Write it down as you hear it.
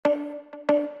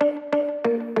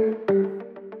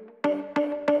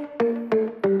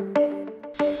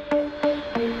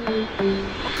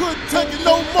taking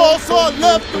no more, so I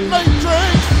left the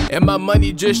matrix. And my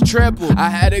money just tripled. I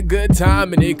had a good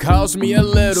time and it cost me a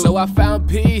little. So I found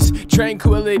peace,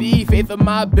 tranquility, faith in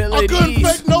my abilities. I couldn't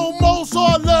fake no more, so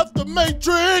I left the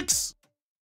matrix.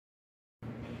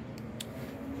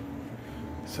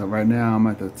 So right now I'm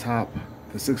at the top,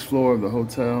 the 6th floor of the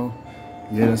hotel.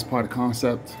 Lleras Parque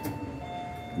concept.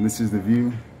 And this is the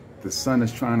view. The sun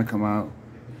is trying to come out,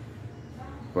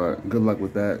 but good luck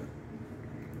with that.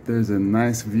 There's a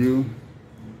nice view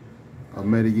of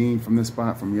Medellin from this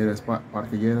spot, from Lleras,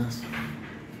 Parque Lleras.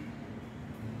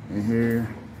 And here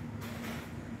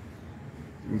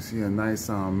you can see a nice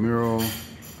mural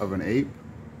of an ape.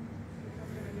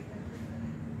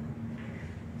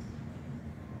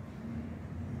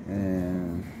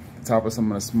 And the top of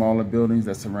some of the smaller buildings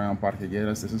that surround Parque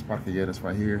Lleras. This is Parque Lleras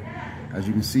right here. As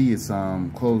you can see, it's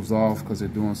closed off because they're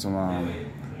doing some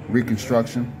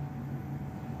reconstruction.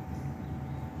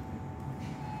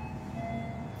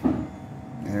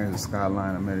 And here's the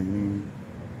skyline of Medellin.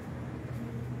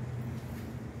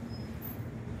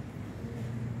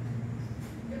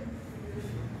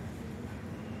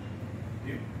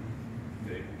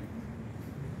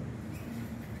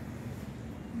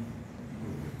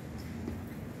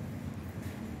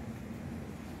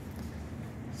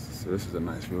 So this is a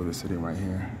nice view of the city right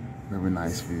here. Very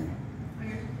nice view.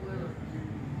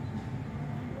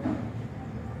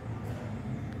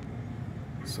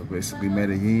 So basically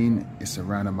Medellin is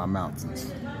surrounded by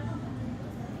mountains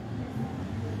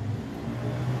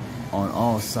on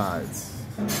all sides.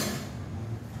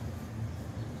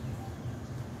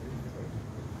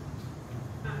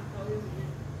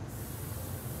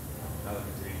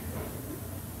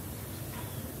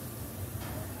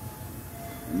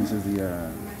 And this is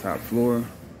the top floor,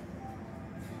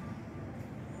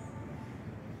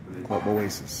 Club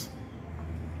Oasis,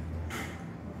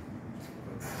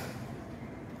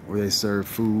 where they serve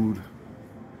food,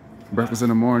 breakfast in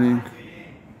the morning,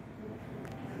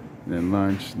 and then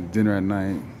lunch, dinner at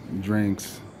night,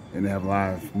 drinks, and they have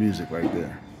live music right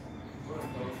there.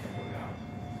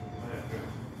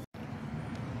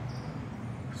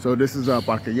 So this is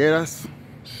Parque Lleras,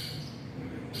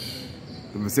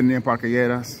 the vicinity of Parque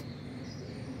Lleras.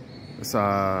 It's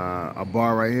a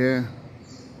bar right here.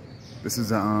 This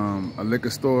is a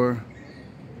liquor store.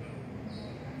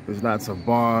 There's lots of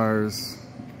bars.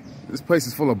 This place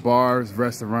is full of bars,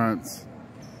 restaurants.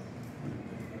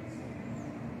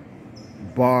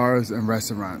 Bars and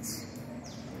restaurants.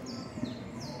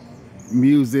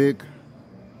 Music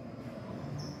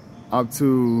up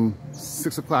to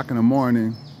 6 o'clock in the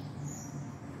morning.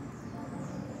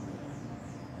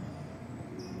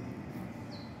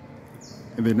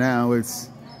 And then now it's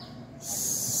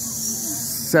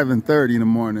 7:30 in the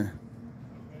morning.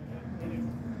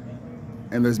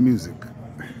 And there's music.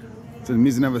 So the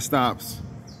music never stops.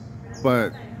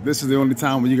 But this is the only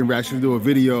time where you can actually do a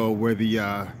video where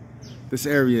the this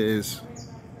area is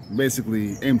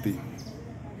basically empty.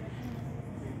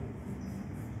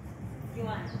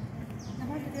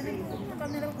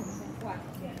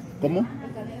 ¿Cómo?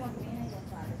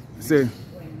 Sí.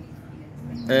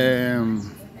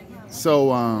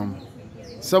 So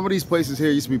some of these places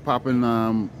here used to be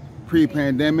popping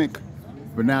pre-pandemic,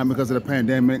 but now because of the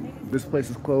pandemic, this place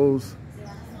is closed.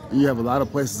 And you have a lot of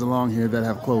places along here that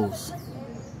have closed.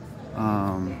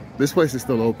 This place is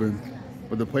still open,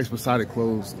 but the place beside it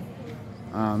closed.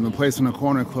 The place in the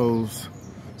corner closed.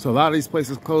 So a lot of these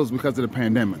places closed because of the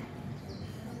pandemic.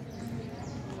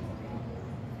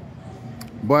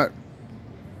 But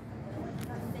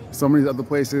some of these other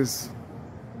places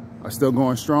are still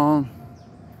going strong.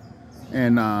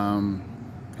 And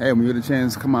hey, when you get a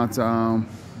chance to come out to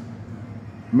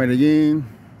Medellin,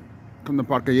 come to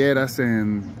Parque Lleras,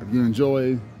 and if you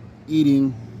enjoy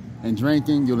eating and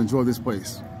drinking, you'll enjoy this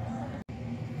place.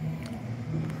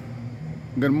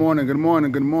 Good morning, good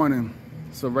morning, good morning.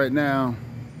 So right now,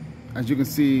 as you can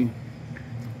see,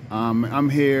 I'm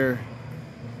here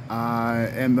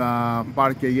in the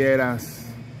Parque Lleras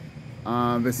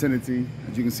vicinity.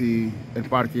 As you can see, in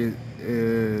Parque,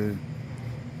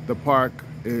 the park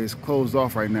is closed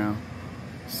off right now.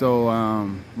 So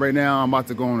right now I'm about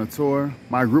to go on a tour.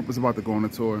 My group is about to go on a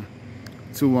tour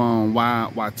to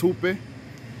Guatupe,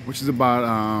 which is about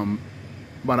an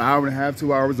hour and a half,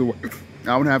 2 hours away.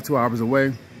 Hour and a half, 2 hours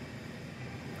away.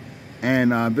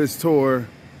 And this tour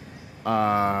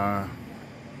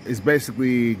is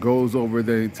basically goes over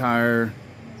the entire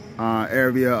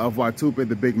area of Guatupe,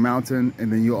 the big mountain,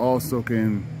 and then you also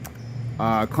can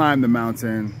climb the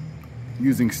mountain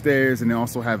using stairs, and they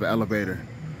also have an elevator.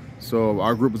 So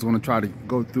our group is going to try to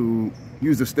go through,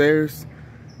 use the stairs,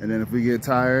 and then if we get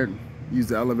tired, use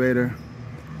the elevator.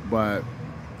 but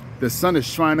the sun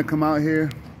is trying to come out here,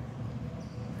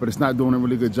 but it's not doing a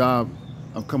really good job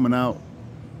of coming out.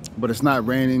 But it's not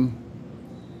raining,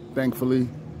 thankfully,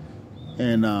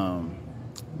 and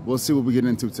we'll see what we get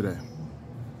into today.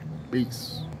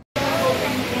 Peace.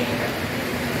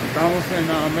 Estamos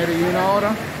en Medellin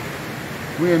ahora.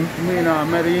 We in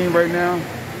Medellin right now.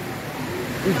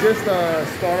 We just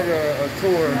started a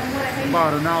tour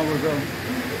about an hour ago.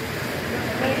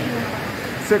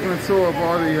 Taking a tour of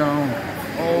all the old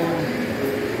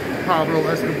Pablo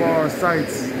Escobar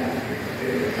sites,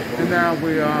 and now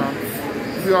we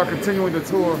are continuing the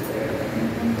tour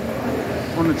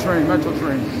on the train, metro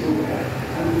train.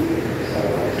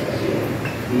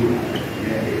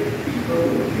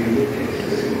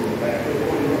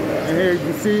 And here you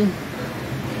can see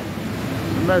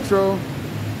the metro,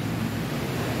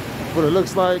 what it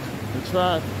looks like, the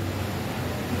track.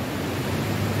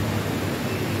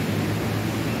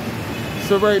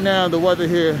 So right now the weather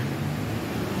here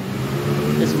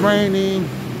is rainy,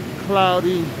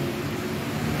 cloudy,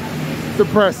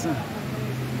 depressing.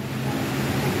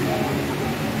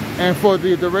 And for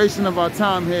the duration of our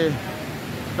time here,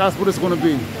 that's what it's going to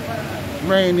be.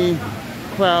 Rainy,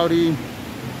 cloudy,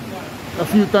 a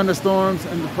few thunderstorms,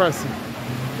 and depressing.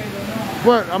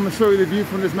 But I'm going to show you the view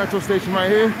from this metro station right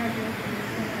here.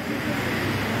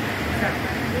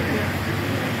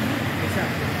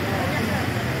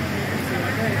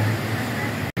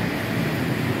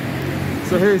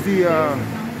 So here's the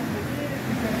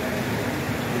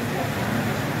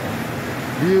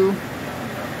view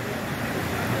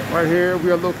right here.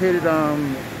 We are located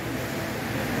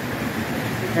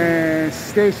in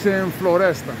Station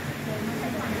Floresta.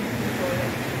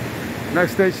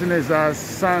 Next station is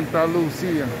Santa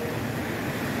Lucia.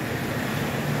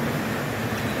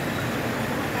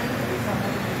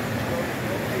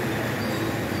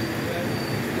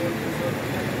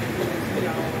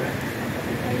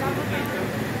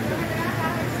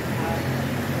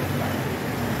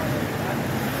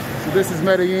 This is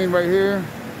Medellin right here.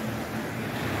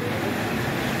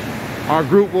 Our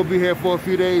group will be here for a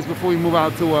few days before we move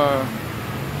out to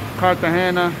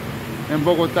Cartagena and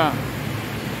Bogotá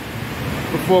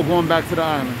before going back to the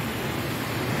island.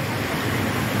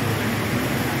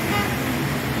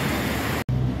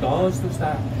 Todo esto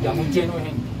está ya muy lleno de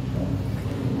gente.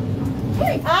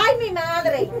 ¡Ay, mi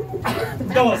madre!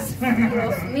 Dos.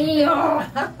 Dios mío,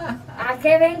 ¿a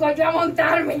qué vengo yo a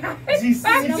montarme? Sí, sí,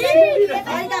 ¡Ay, sí, sí!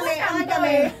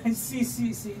 Óigame. Sí,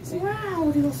 sí, sí, sí.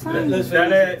 ¡Wow, Dios santo!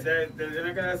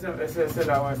 Tiene que dar ese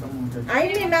lado a esta muchacha.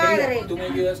 ¡Ay, mi madre! Tú me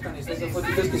ayudas con estas dos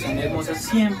fotitos que son hermosas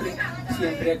siempre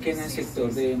aquí en el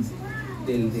sector del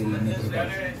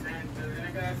Metropolitano.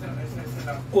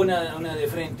 Una de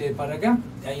frente para acá,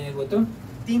 ahí en el botón.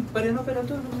 Pero no, pero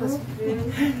tú no pasa.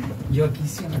 Yo aquí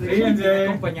siempre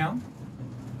acompañado.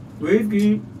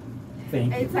 Whisky.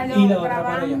 Él salió Y la otra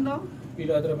para allá. grabando. Y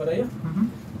la otra para allá.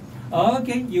 Ok,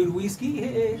 y un whisky.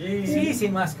 Sí,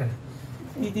 sin máscara.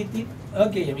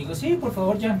 Ok, amigos, sí, por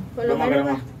favor, ya. Por lo menos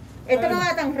va. Esto no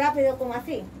va tan rápido como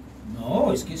así.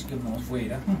 No, es que no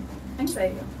fuera. En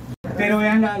serio. Pero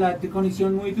vean la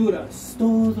condición muy dura.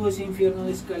 Todo ese infierno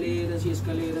de escaleras y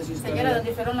escaleras y escaleras. Señora,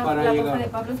 donde fueron la cosa de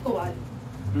Pablo Escobar.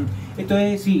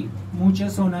 Entonces sí,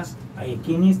 muchas zonas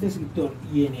aquí en este sector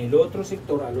y en el otro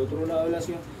sector, al otro lado de la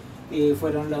ciudad,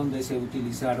 fueron las donde se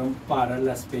utilizaron para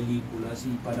las películas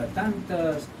y para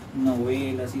tantas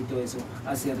novelas y todo eso,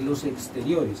 hacer los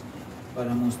exteriores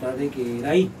para mostrar de que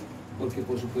era ahí, porque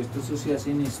por supuesto eso se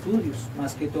hace en estudios,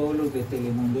 más que todos los de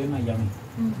Telemundo de Miami.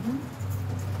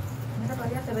 Mira,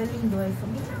 vaya, se ve lindo eso.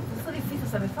 Mira, esos edificios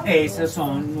se ven fabulosos. Esos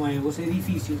son nuevos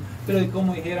edificios, pero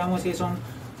como dijéramos, son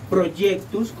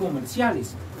proyectos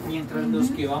comerciales, mientras los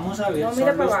que vamos a ver No, mira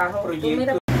son los para abajo.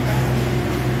 proyectos.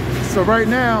 So right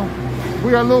now,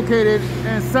 we are located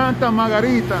in Santa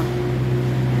Margarita.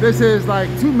 This is like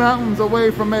 2 mountains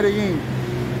away from Medellin.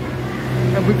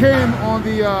 And we came on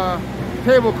the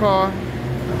cable car,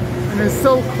 and it's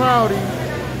so cloudy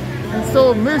and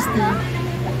so misty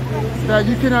that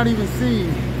you cannot even see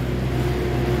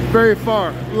very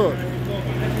far. Look,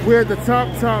 we're at the top.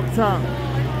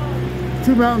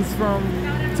 2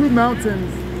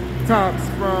 mountains tops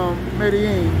from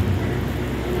Medellin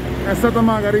and Santa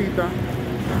Margarita.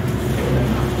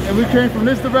 And we came from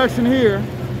this direction here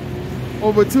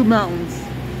over 2 mountains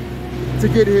to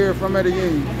get here from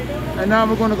Medellin. And now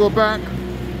we're gonna go back.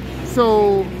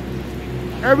 So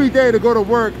every day to go to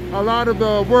work, a lot of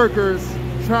the workers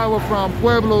travel from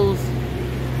pueblos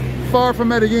far from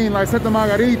Medellin, like Santa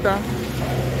Margarita,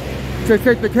 to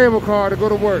take the cable car to go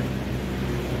to work.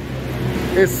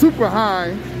 It's super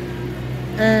high,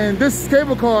 And this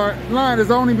cable car line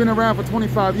has only been around for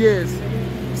 25 years.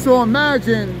 So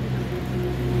imagine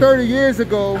 30 years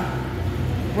ago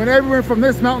when everyone from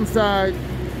this mountainside,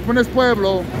 from this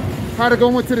pueblo, had to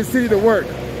go into the city to work.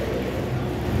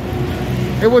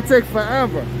 It would take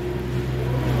forever.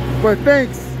 But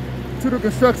thanks to the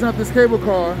construction of this cable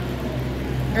car,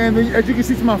 and as you can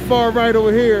see to my far right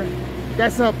over here,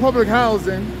 that's public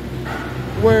housing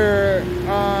where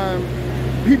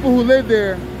people who live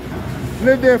there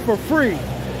for free.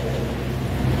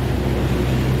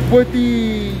 With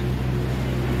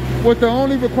the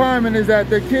only requirement is that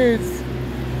their kids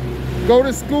go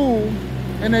to school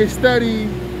and they study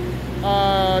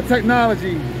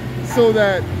technology so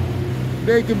that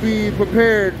they can be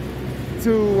prepared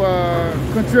to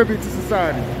contribute to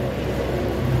society.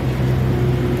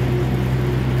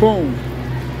 Boom.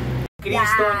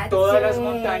 Cristo en todas las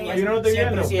montañas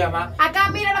siempre se llama Acá,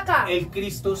 míralo acá. el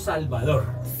Cristo Salvador.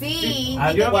 Sí,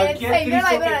 Adiós, cualquier Cristo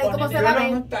que cómo se pone va en a la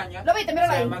ver. montaña ¿Lo viste?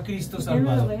 Míralo se ahí. llama Cristo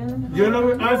Salvador. Yo lo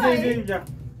veo. Ah, sí, ya.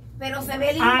 Pero se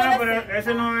ve lindo. Ah, no, pero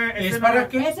ese no es. ¿Es ese no para es-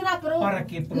 qué? Es una cruz. Para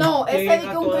que No, ese proteja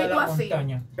dice un toda grito la así.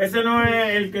 montaña. Ese no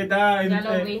es el que está Ya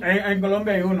lo vi. en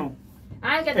Colombia hay uno.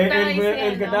 Ah, el que te estaba diciendo.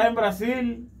 El que está en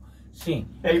Brasil. Sí.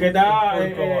 El que está.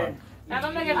 El Corcovado. ¿A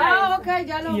dónde que está? ok,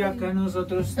 ya lo Y vi. acá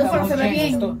nosotros Pero estamos se ve bien.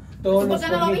 viendo todos ¿Por los qué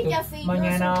no lo vi proyectos. ya así?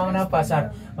 Mañana Yo van a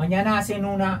pasar. Mañana hacen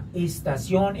una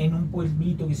estación en un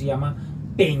pueblito que se llama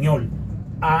Peñol,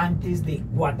 antes de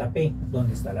Guatapé,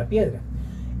 donde está la piedra.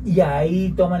 Y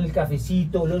ahí toman el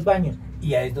cafecito, los baños.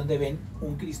 Y ahí es donde ven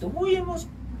un Cristo muy hermoso,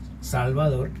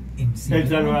 Salvador, en sí. El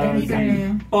Salvador, sí.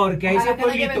 Porque a ese Ojalá que lo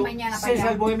lleven pueblito mañana para se allá.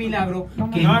 salvó de milagro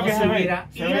que No, no que se se ve, hubiera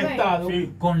se ve. inundado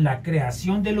Sí. con la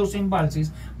creación de los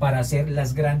embalses para hacer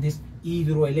las grandes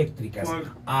hidroeléctricas. Bueno.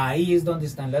 Ahí es donde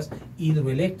están las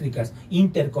hidroeléctricas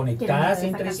interconectadas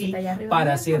Quiero ver entre esa sí casita allá arriba. para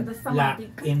Mira hacer cuánto está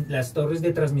mágica. en las torres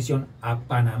de transmisión a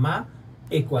Panamá,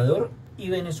 Ecuador y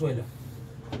Venezuela.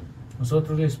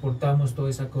 Nosotros le exportamos toda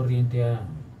esa corriente a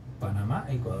Panamá,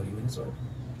 Ecuador y Venezuela.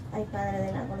 Ay, padre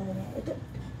de la colonia.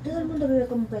 Todo el mundo vive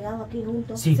como pegado aquí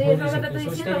juntos. Sí, Sí, por es lo eso, que te eso estoy es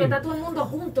diciendo, que terrible. está todo el mundo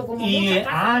junto, como Y mucha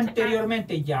casa,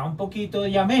 anteriormente ya un poquito,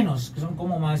 ya menos, que son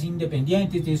como más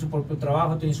independientes, tienen su propio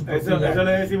trabajo, tienen su propio Eso hogar.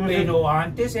 le decimos. Pero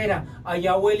antes era,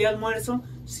 allá huele a almuerzo,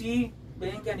 sí,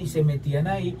 vengan, y se metían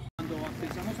ahí. Cuando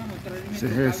empezamos a mostrar el So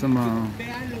here's some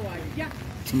véalo allá.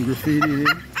 some graffiti here.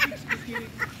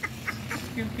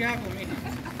 ¿Qué hago, mija?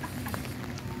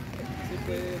 Se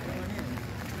puede de otra manera.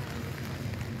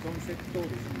 Son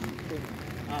sectores.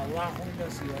 Abajo en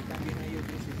la ciudad también hay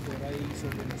otro sector ahí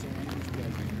sobre la zona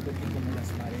industrial, porque como las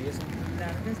paredes son muy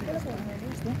largas de la zona de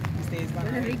esto, ustedes van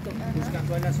a ver,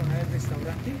 buscando a la zona del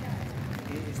restaurante,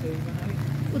 ustedes van a ver.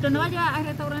 Usted no vaya al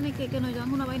restaurante que nos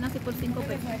llevan una vaina así por 5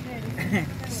 pesos.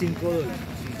 $5.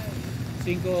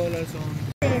 $5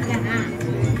 son.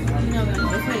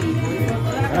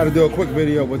 I had to do a quick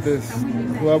video with this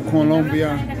Club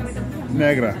Colombia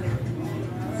Negra.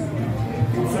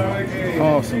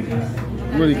 Awesome.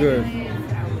 Really good.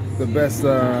 The best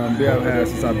beer I've had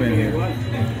since I've been here.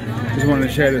 Just wanted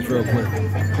to share this real quick.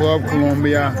 Club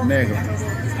Colombia Negra.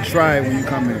 Try it when you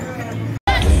come here.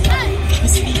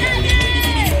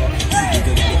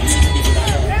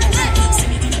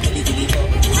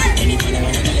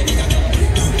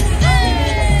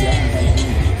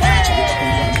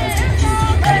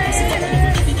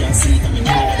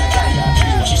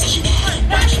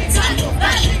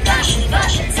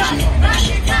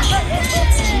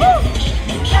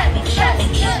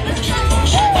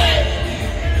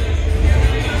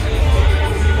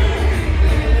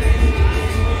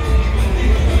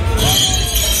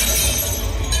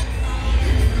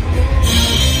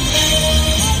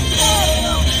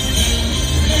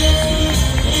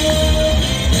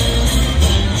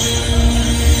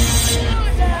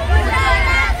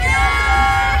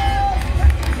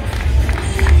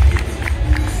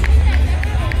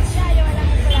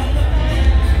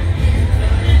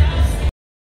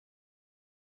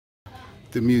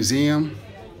 The museum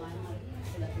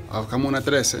of Comuna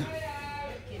 13.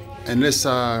 And this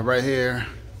right here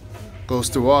goes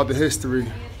through all the history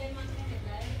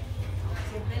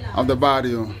of the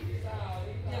barrio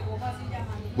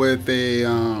with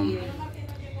a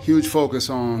huge focus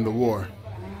on the war.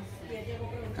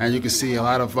 And you can see a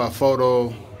lot of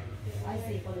photo,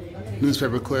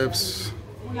 newspaper clips.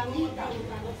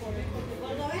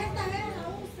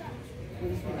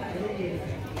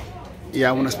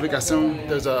 Yeah, una explicación.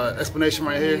 There's an explanation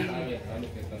right here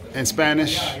in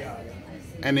Spanish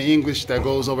and in English that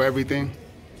goes over everything.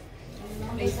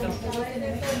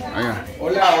 Allá.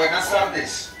 Hola, buenas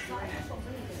tardes.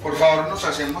 Por favor, nos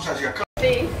hacemos hacia acá.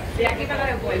 Sí, aquí está el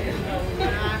aeropuerto.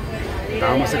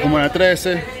 Estamos en Comuna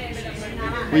 13.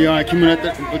 We are on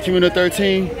Comuna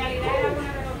 13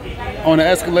 on the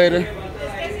escalator.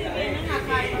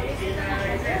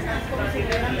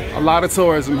 A lot of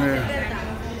tourism here.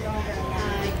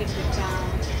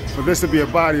 For this to be a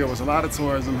barrio, there's a lot of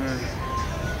tourism here.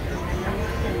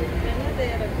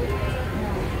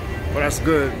 But that's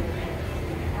good.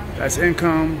 That's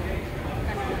income.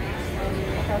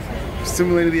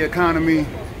 Stimulating the economy.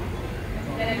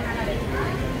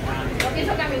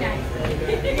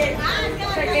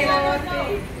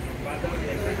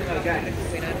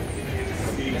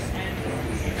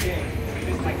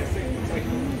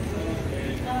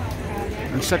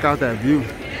 And check out that view.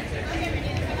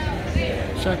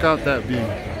 Check out that view.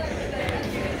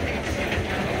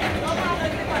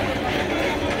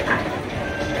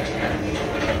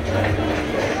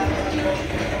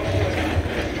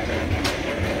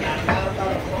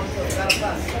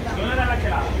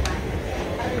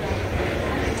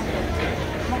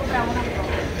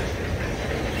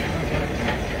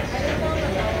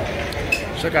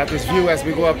 Check out this view as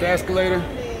we go up the escalator.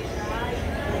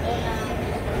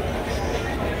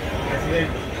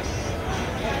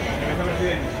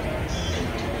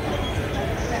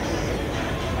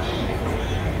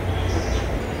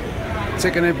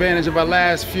 Taking advantage of our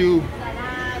last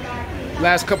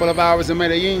couple of hours in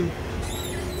Medellin.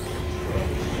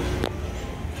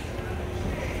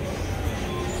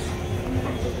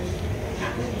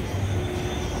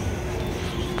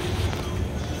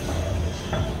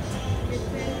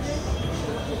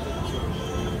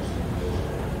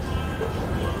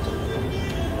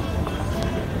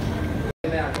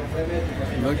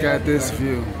 Look at this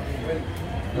view.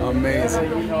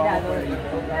 Amazing.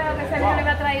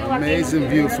 Amazing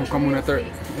view from Comuna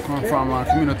 13.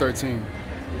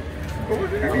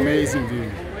 Amazing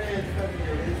view.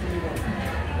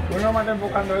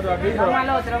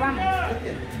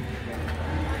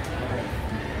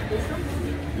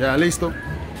 Ya, listo.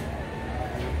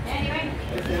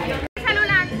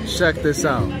 Check this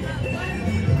out.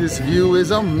 This view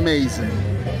is amazing.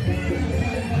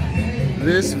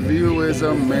 This view is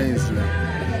amazing.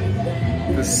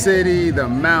 The city, the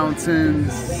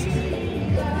mountains,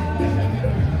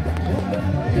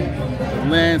 the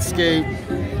landscape.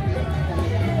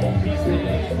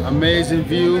 Amazing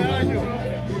view. You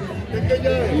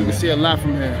can see a lot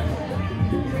from here.